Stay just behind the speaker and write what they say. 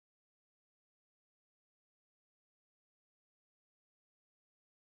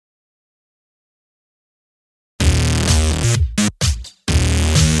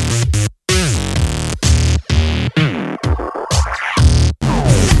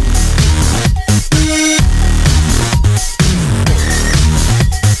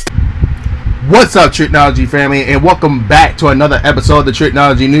What's up, Tricknology family, and welcome back to another episode of the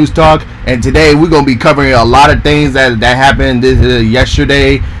Tricknology News Talk. And today we're going to be covering a lot of things that happened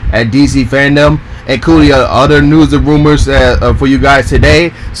yesterday at DC Fandom, including other news and rumors for you guys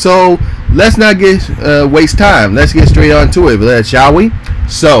today. So let's not waste time. Let's get straight on to it, shall we?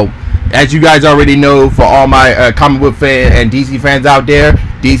 So, as you guys already know, for all my comic book fan and DC fans out there,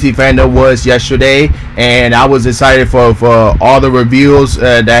 DC Fandom was yesterday, and I was excited for all the reveals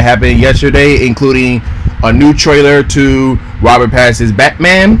that happened yesterday, including a new trailer to Robert Pattinson's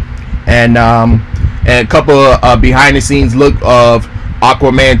Batman, and a couple of behind the scenes look of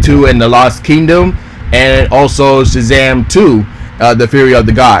Aquaman 2 and the Lost Kingdom, and also Shazam 2, The Fury of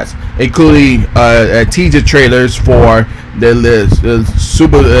the Gods, including teaser trailers for the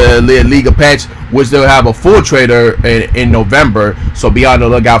Super League of Pets, which they'll have a full trailer in November, so be on the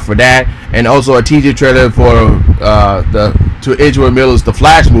lookout for that. And also a teaser trailer for to Ezra Miller's The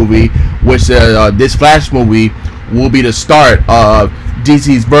Flash movie, which this Flash movie will be the start of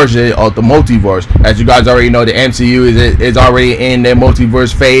DC's version of the multiverse. As you guys already know, the MCU is already in their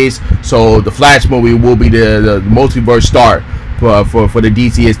multiverse phase, so the Flash movie will be the multiverse start for the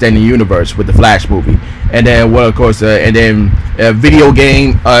DC extended universe with the Flash movie. And then, well, of course, video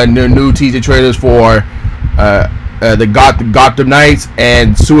game new teaser trailers for the Gotham Knights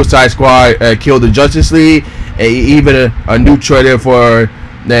and Suicide Squad Kill the Justice League, and even a new trailer for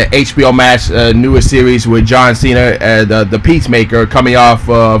the HBO Max newest series with John Cena, the Peacemaker, coming off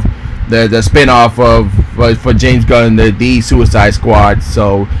of the spin-off for James Gunn, the Suicide Squad.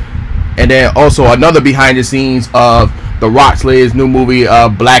 So, and then also another behind the scenes of The Rock's latest new movie,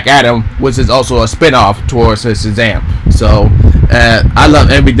 Black Adam, which is also a spin-off towards Shazam. So I love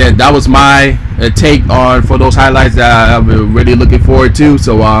everything. That was my take on for those highlights that I'm really looking forward to.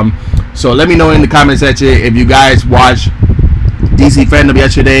 So let me know in the comment section if you guys watched DC Fandom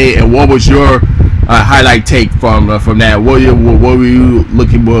yesterday, and what was your highlight take from that. What were you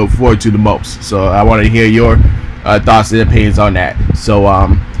looking forward to the most? So I want to hear your thoughts and opinions on that. So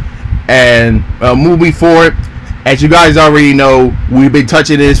moving forward, as you guys already know, we've been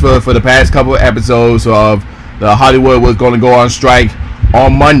touching this for the past couple of episodes of the Hollywood was going to go on strike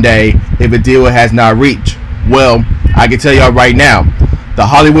on Monday if a deal has not reached. Well, I can tell y'all right now, the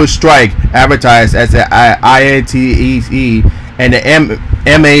Hollywood strike, advertised as the INTEE and the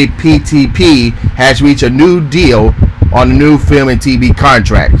MAPTP, has reached a new deal on a new film and TV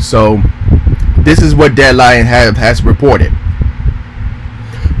contract. So this is what Deadline has reported.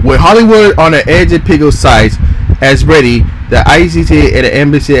 With Hollywood on the edge of pickle sites as ready, the ICT and the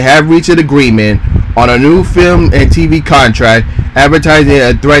embassy have reached an agreement on a new film and TV contract, advertising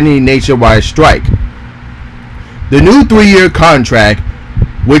a threatening nationwide strike. The new 3-year contract,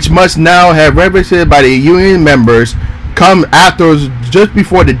 which must now have represented by the union members, come after just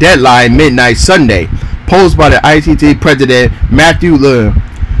before the deadline midnight Sunday, posed by the ICT president Matthew Leung.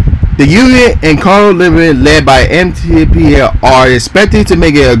 The union and Carl Levin, led by MTP, are expected to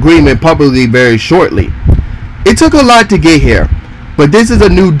make an agreement publicly very shortly. It took a lot to get here, but this is a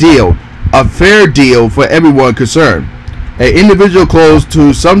new deal, a fair deal for everyone concerned. An individual close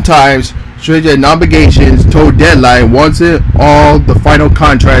to sometimes stringent obligations told Deadline once all the final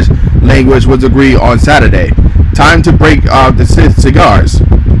contract language was agreed on Saturday. Time to break out the cigars,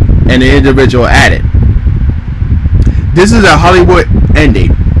 and the individual added. This is a Hollywood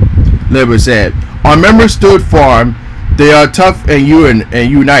ending, Lever said. Our members stood firm. They are tough and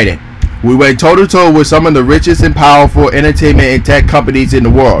united. We went toe-to-toe with some of the richest and powerful entertainment and tech companies in the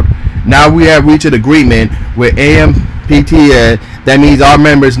world. Now we have reached an agreement with AMPT that means our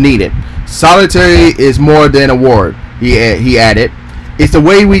members need it. Solitary is more than a word, he added. It's the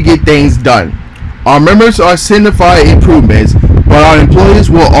way we get things done. Our members are signifying improvements, but our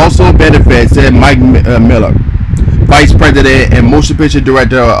employees will also benefit, said Mike Miller, Vice President and Motion Picture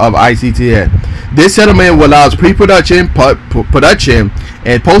Director of ICTN. This settlement will allow pre-production, production,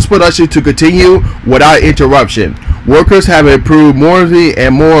 and post-production to continue without interruption. Workers have improved morally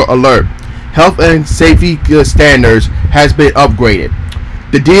and more alert. Health and safety standards has been upgraded.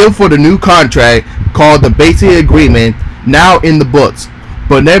 The deal for the new contract, called the Basic Agreement, now in the books,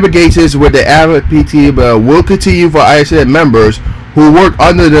 but negotiations with the AMPT will continue for ICTN members who work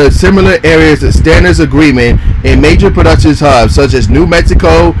under the similar areas of standards agreement in major production hubs such as New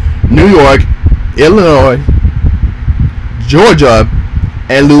Mexico, New York, Illinois, Georgia,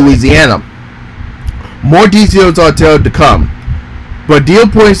 and Louisiana. More details are to come, but deal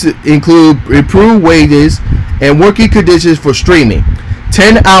points include improved wages and working conditions for streaming,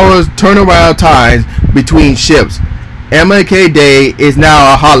 10 hours turnaround times between shifts. MLK Day is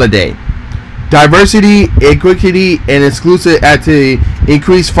now a holiday. Diversity, equity, and exclusive activity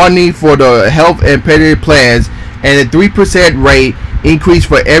increased funding for the health and pension plans, and a 3% rate increase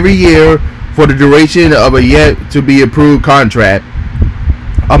for every year for the duration of a yet to be approved contract,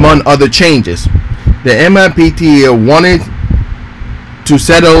 among other changes. The MIPT wanted to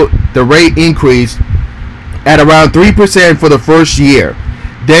settle the rate increase at around 3% for the first year,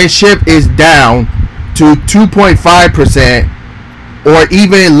 then shift is down to 2.5%, or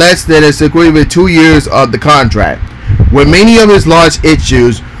even less than its equivalent 2 years of the contract. With many of its large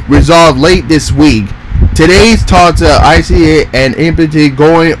issues resolved late this week, today's talks of ICA and MPT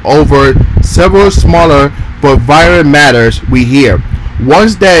going over several smaller but violent matters we hear.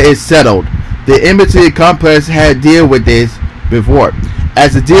 Once that is settled, the MPT complex had dealt with this before,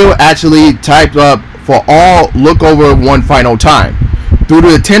 as the deal actually typed up for all look over one final time. Through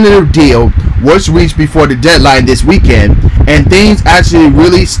the tentative deal was reached before the deadline this weekend, and things actually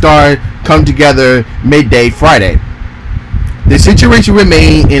really start come together midday Friday. The situation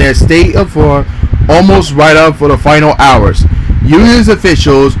remained in a state of almost right up for the final hours. Union's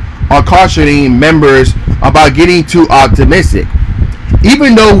officials are cautioning members about getting too optimistic.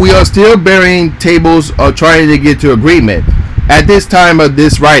 Even though we are still bearing tables of trying to get to agreement, at this time of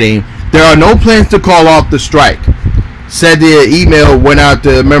this writing, there are no plans to call off the strike, said the email went out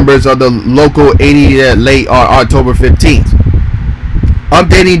to members of the local 80 late on October 15th,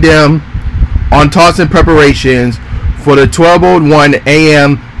 updating them on talks and preparations for the 12:01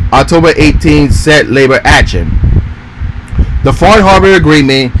 a.m. October 18th set labor action. The Far Harbor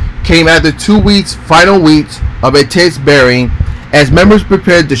Agreement came after 2 weeks, final weeks of intense bearing, as members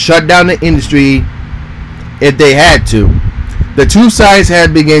prepared to shut down the industry if they had to. The two sides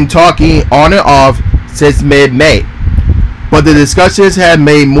had begun talking on and off since mid-May, but the discussions had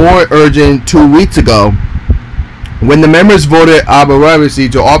made more urgent 2 weeks ago when the members voted overwhelmingly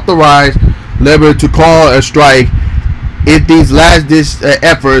to authorize labor to call a strike if these last-ditch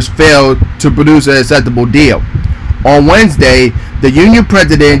efforts failed to produce an acceptable deal. On Wednesday, the union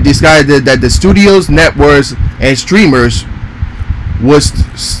president decided that the studios, networks, and streamers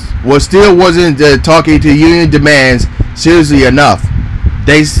still wasn't talking to union demands seriously enough.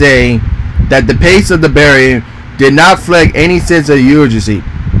 They say that the pace of the bearing did not reflect any sense of urgency.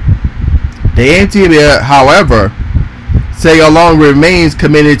 The MTA, however, say along remains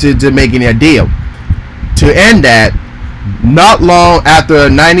committed to making a deal. To end that, not long after a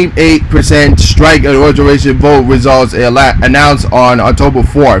 98% strike authorization vote results announced on October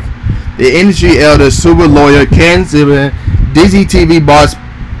 4th, the industry elder, super lawyer Ken Zimmerman, Disney TV boss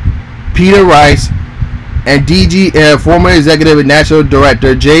Peter Rice, and DG former executive and national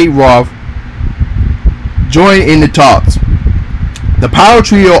director Jay Roth joined in the talks. The power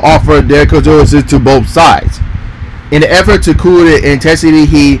trio offered their condolences to both sides in an effort to cool the intensity,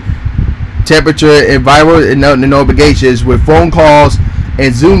 heat, temperature, and viral obligations, with phone calls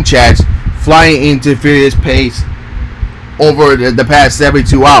and Zoom chats flying into furious pace over the past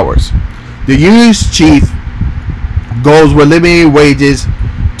 72 hours. The union's chief goals were limiting wages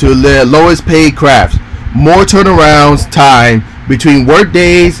to the lowest paid crafts, more turnarounds time between work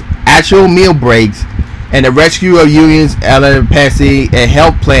days, actual meal breaks, and the rescue of unions' capacity and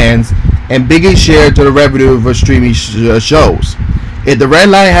health plans, and bigger share to the revenue for streaming shows. If the red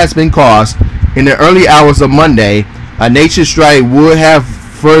line has been crossed, in the early hours of Monday, a nation strike would have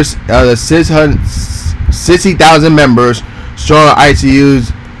first 60,000 members strong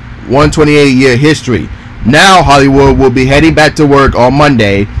ICU's 128-year history. Now Hollywood will be heading back to work on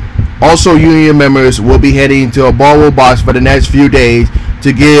Monday. Also, union members will be heading to a ballroom box for the next few days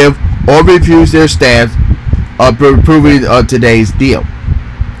to give or refuse their stance of approving today's deal.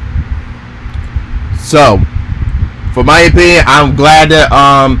 So, for my opinion, I'm glad that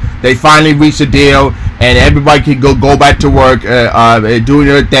they finally reached a deal and everybody can go back to work, doing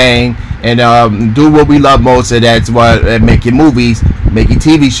their thing, and do what we love most, and that's what making movies, making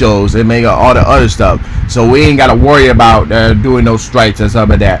TV shows, and making all the other stuff. So we ain't gotta worry about doing those strikes and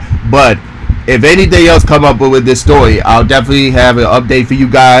some of that. But if anything else come up with this story, I'll definitely have an update for you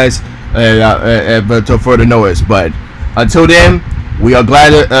guys to further notice. But until then, we are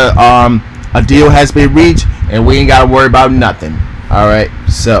glad a deal has been reached, and we ain't gotta worry about nothing. All right,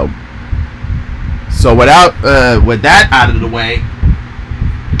 so with that out of the way,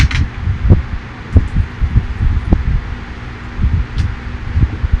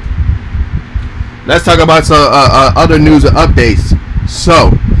 let's talk about some other news and updates.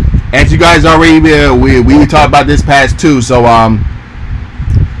 So, as you guys already we talked about this past too. So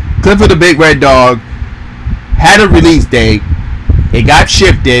Clifford the Big Red Dog had a release date. It got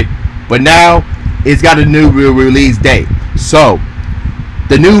shifted, but now it's got a new release date. So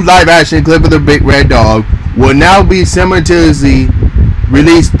the new live action Clifford the Big Red Dog will now be simultaneously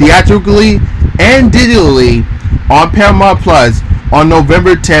released theatrically and digitally on Paramount Plus on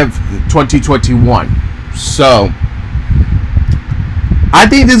November 10th, 2021. So, I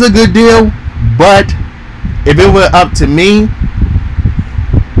think this is a good deal, but if it were up to me,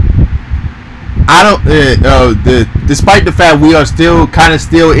 I don't. Despite the fact we are still kind of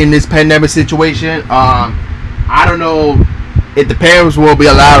still in this pandemic situation, I don't know if the parents will be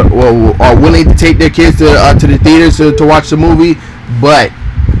allowed or are willing to take their kids to the theaters to watch the movie. But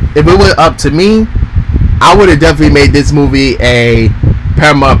if it were up to me, I would have definitely made this movie a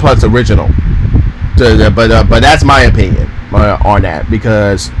Paramount Plus original. But that's my opinion on that,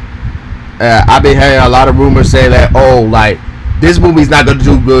 because I've been hearing a lot of rumors say that like this movie's not going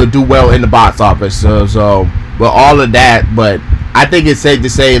to do well in the box office. So with all of that, but I think it's safe to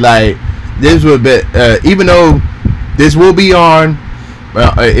say like this will be even though this will be on,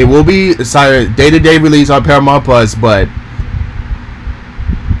 it will be day-to-day release on Paramount Plus, but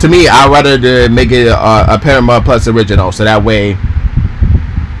to me, I'd rather make it a Paramount Plus original, so that way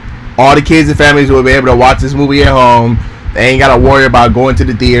all the kids and families will be able to watch this movie at home. They ain't gotta worry about going to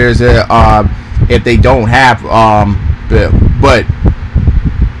the theaters if they don't have. But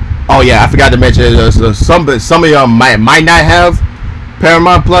oh yeah, I forgot to mention some of y'all might not have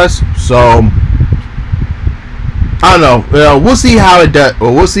Paramount Plus, so I don't know. We'll see how it does.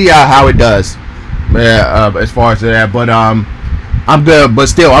 We'll see how it does as far as that. But I'm good. But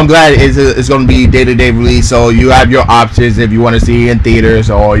still, I'm glad it's going to be day-to-day release. So you have your options if you want to see it in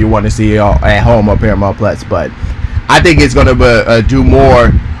theaters or you want to see it at home or Paramount Plus. But I think it's going to do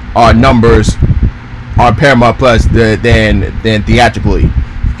more numbers on Paramount Plus than theatrically.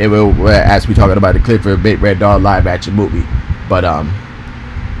 It will, as we talking about the Clifford Big Red Dog live action movie. But on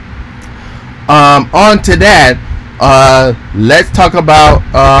to that. Let's talk about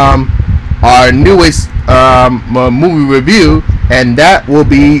our newest movie review, and that will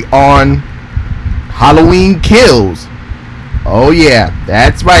be on Halloween Kills. Oh yeah,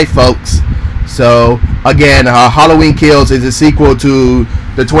 that's right, folks. So again, Halloween Kills is a sequel to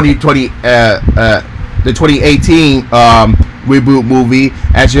the 2018 reboot movie.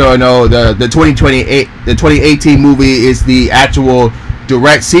 As you all know, the 2018 movie is the actual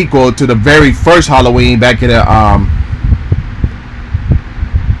direct sequel to the very first Halloween back in the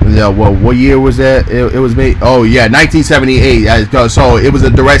what year was that? It was made. Oh yeah, 1978. So it was a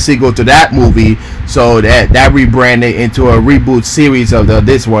direct sequel to that movie. So that rebranded into a reboot series of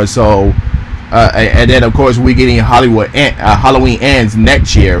this one. So and then of course we're getting Halloween Ends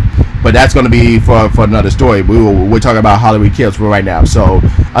next year, but that's going to be for another story. We're talking about Halloween Kills for right now. So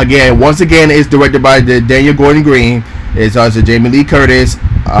once again, it's directed by Daniel Gordon Green. It's also Jamie Lee Curtis,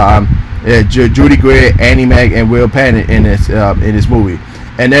 Judy Greer, Annie Mac, and Will Penn in this movie.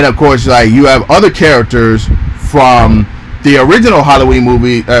 And then of course, like, you have other characters from the original Halloween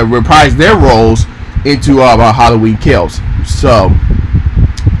movie reprise their roles into Halloween Kills. So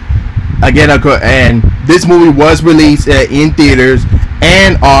again, and this movie was released in theaters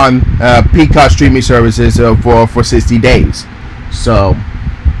and on Peacock streaming services for 60 days. So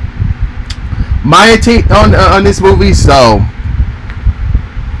my take on this movie, so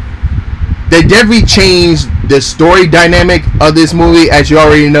they definitely changed the story dynamic of this movie. As you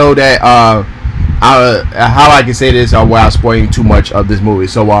already know that how I can say this without spoiling too much of this movie.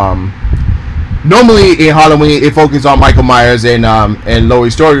 So normally in Halloween it focuses on Michael Myers and Laurie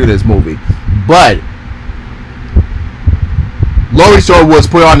Strode in this movie, but Laurie Strode was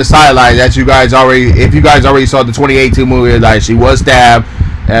put on the sidelines. If you guys already saw the 2018 movie, like, she was stabbed,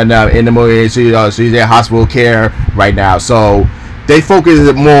 and in the movie she's in hospital care right now. So they focus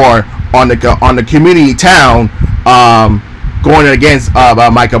more on the community town going against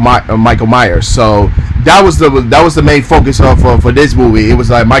Michael Myers. So that was the main focus for this movie. It was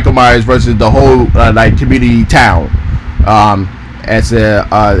like Michael Myers versus the whole like community town. Let's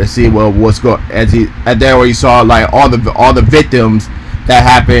see what's going, and there where you saw like all the victims that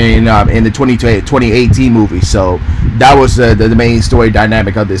happened in the 2018 movie. So that was the main story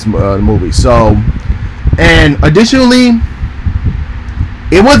dynamic of this movie. So, and additionally,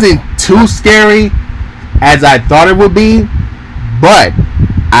 it wasn't too scary as I thought it would be, but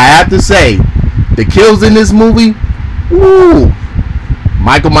I have to say, the kills in this movie, woo,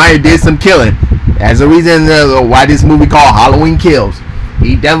 Michael Myers did some killing. That's the reason why this movie called Halloween Kills.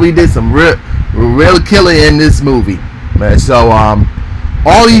 He definitely did some real killing in this movie. So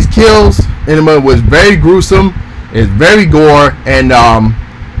all these kills in the movie was very gruesome. It's very gore, and I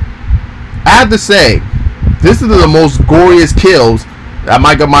have to say, this is the most goriest kills that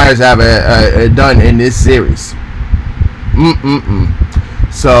Michael Myers have done in this series.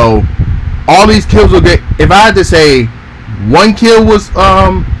 So all these kills will get. If I had to say, one kill was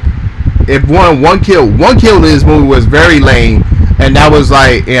if one kill in this movie was very lame, and that was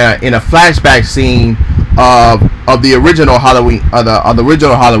like in a flashback scene of the original Halloween of the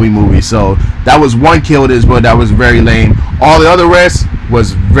original Halloween movie. So that was one kill in this movie that was very lame. All the other rest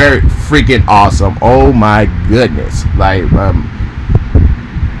was very freaking awesome. Oh my goodness! Like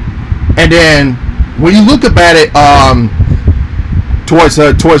and then when you look at it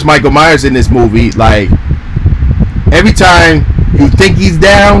towards Michael Myers in this movie, like every time you think he's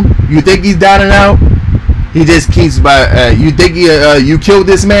down and out, he just keeps you think you killed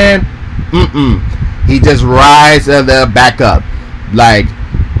this man, he just rises back up. Like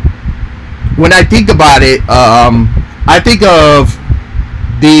when I think about it, I think of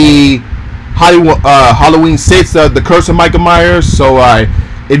the Halloween 6, The Curse of Michael Myers. So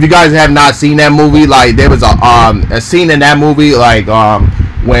if you guys have not seen that movie, like there was a scene in that movie, like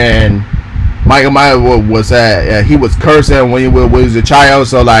when Michael Myers was he was cursing when he was a child.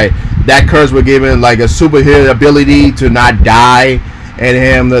 So like that curse would give him like a superhero ability to not die, and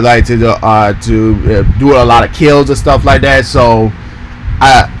him to do a lot of kills and stuff like that. So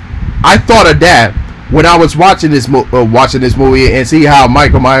I thought of that when I was watching this movie, and see how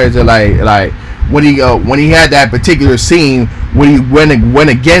Michael Myers like when he had that particular scene when he went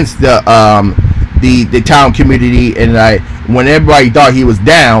against the town community, and like when everybody thought he was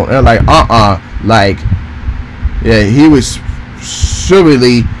down, and like like yeah, he was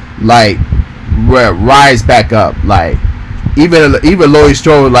surely like rise back up. Like even Laurie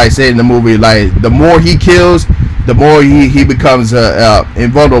Strode like said in the movie, like the more he kills, the more he becomes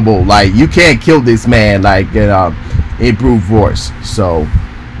invulnerable. Like you can't kill this man like in brute force. So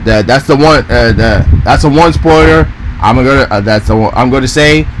that's the one that's the one spoiler I'm gonna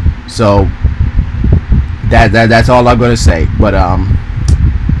say. So that's all I'm gonna say. But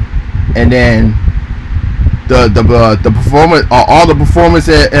and then the performance, all the performance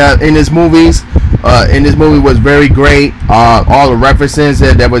in this movie was very great. All the references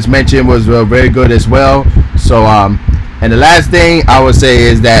that was mentioned was very good as well. So and the last thing I would say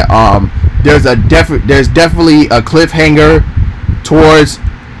is that there's definitely a cliffhanger towards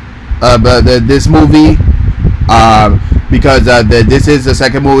this movie, because this is the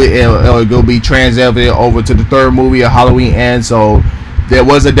second movie. It'll be translated over to the third movie of Halloween Ends. So there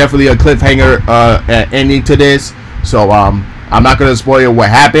was definitely a cliffhanger ending to this. So I'm not gonna spoil what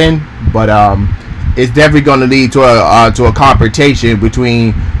happened, but it's definitely gonna lead to a confrontation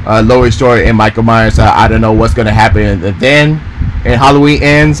between Laurie Strode and Michael Myers. I don't know what's gonna happen then in Halloween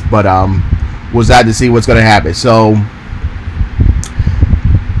Ends, but we'll have to see what's gonna happen. So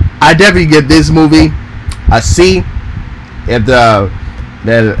I definitely give this movie a C. If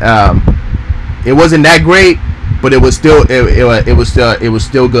it wasn't that great, but it was still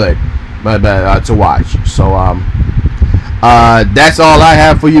good, but to watch. So that's all I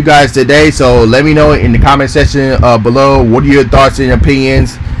have for you guys today. So let me know in the comment section below, what are your thoughts and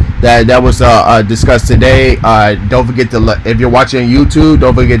opinions that was discussed today. Don't forget to, if you're watching on YouTube,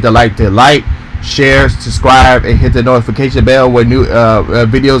 don't forget to like, share, subscribe, and hit the notification bell when new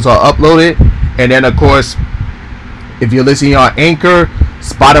videos are uploaded. And then of course, if you're listening on Anchor,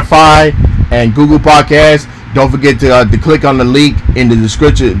 Spotify, and Google Podcasts, don't forget to click on the link in the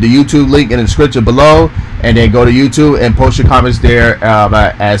description, the YouTube link in the description below, and then go to YouTube and post your comments there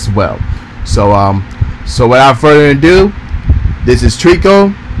as well. So without further ado, this is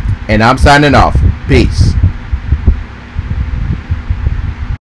Trico, and I'm signing off. Peace.